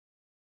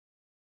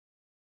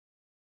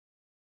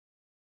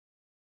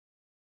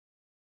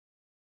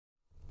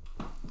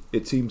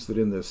It seems that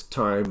in this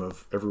time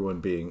of everyone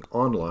being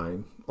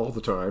online all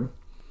the time,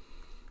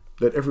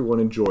 that everyone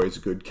enjoys a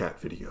good cat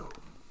video.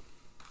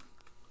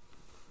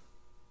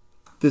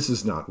 This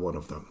is not one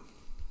of them.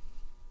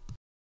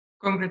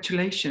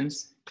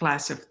 Congratulations,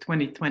 class of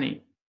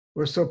 2020.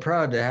 We're so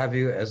proud to have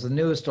you as the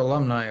newest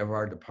alumni of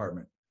our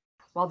department.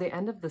 While the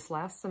end of this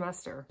last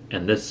semester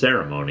and this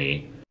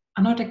ceremony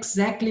are not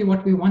exactly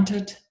what we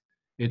wanted,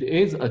 it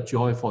is a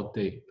joyful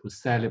day to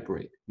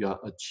celebrate your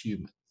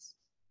achievements.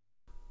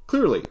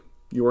 Clearly,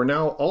 you are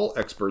now all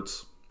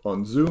experts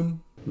on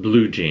Zoom,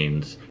 Blue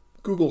Jeans,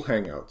 Google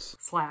Hangouts,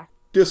 Slack,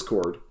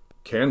 Discord,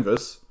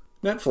 Canvas,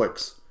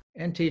 Netflix,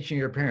 and teaching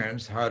your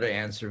parents how to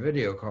answer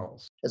video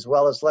calls, as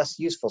well as less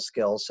useful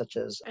skills such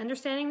as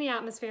understanding the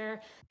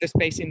atmosphere, the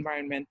space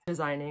environment,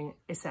 designing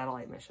a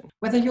satellite mission.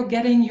 Whether you're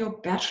getting your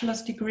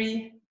bachelor's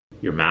degree,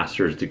 your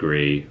master's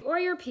degree, or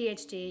your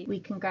PhD, we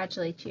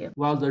congratulate you.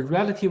 While the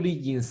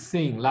relatively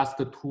insane last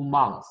 2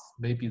 months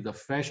may be the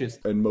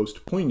freshest and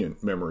most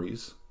poignant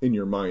memories in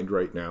your mind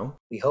right now,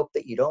 we hope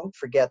that you don't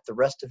forget the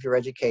rest of your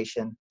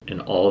education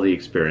and all the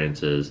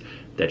experiences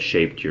that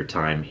shaped your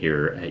time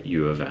here at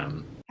U of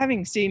M.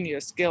 Having seen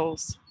your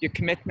skills, your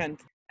commitment,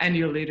 and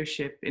your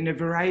leadership in a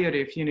variety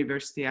of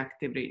university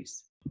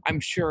activities, I'm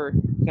sure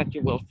that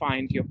you will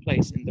find your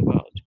place in the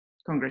world.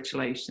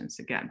 Congratulations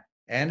again.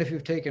 And if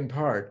you've taken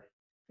part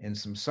in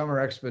some summer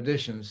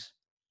expeditions,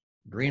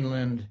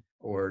 Greenland,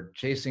 or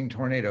chasing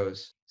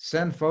tornadoes,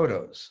 send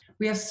photos.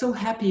 We are so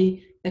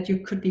happy that you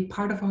could be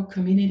part of our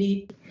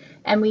community.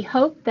 And we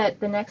hope that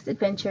the next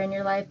adventure in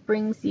your life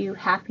brings you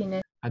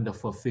happiness and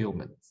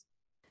fulfillment.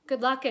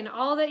 Good luck in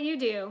all that you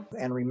do.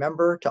 And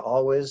remember to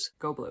always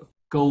go blue.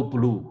 Go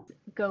blue.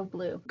 Go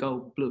blue.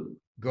 Go blue.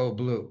 Go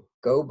blue.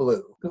 Go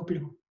blue. Go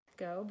blue.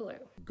 Go blue.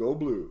 Go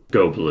blue.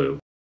 Go blue.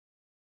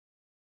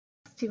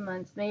 2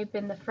 months may have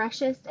been the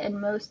freshest and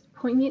most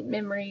poignant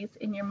memories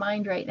in your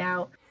mind right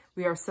now.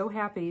 We are so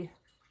happy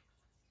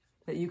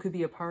that you could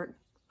be a part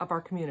of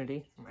our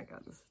community. Oh my God,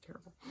 this is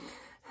terrible.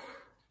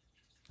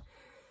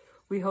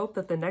 We hope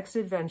that the next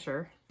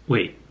adventure...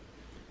 Wait,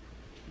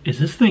 is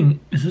this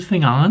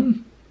thing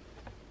on?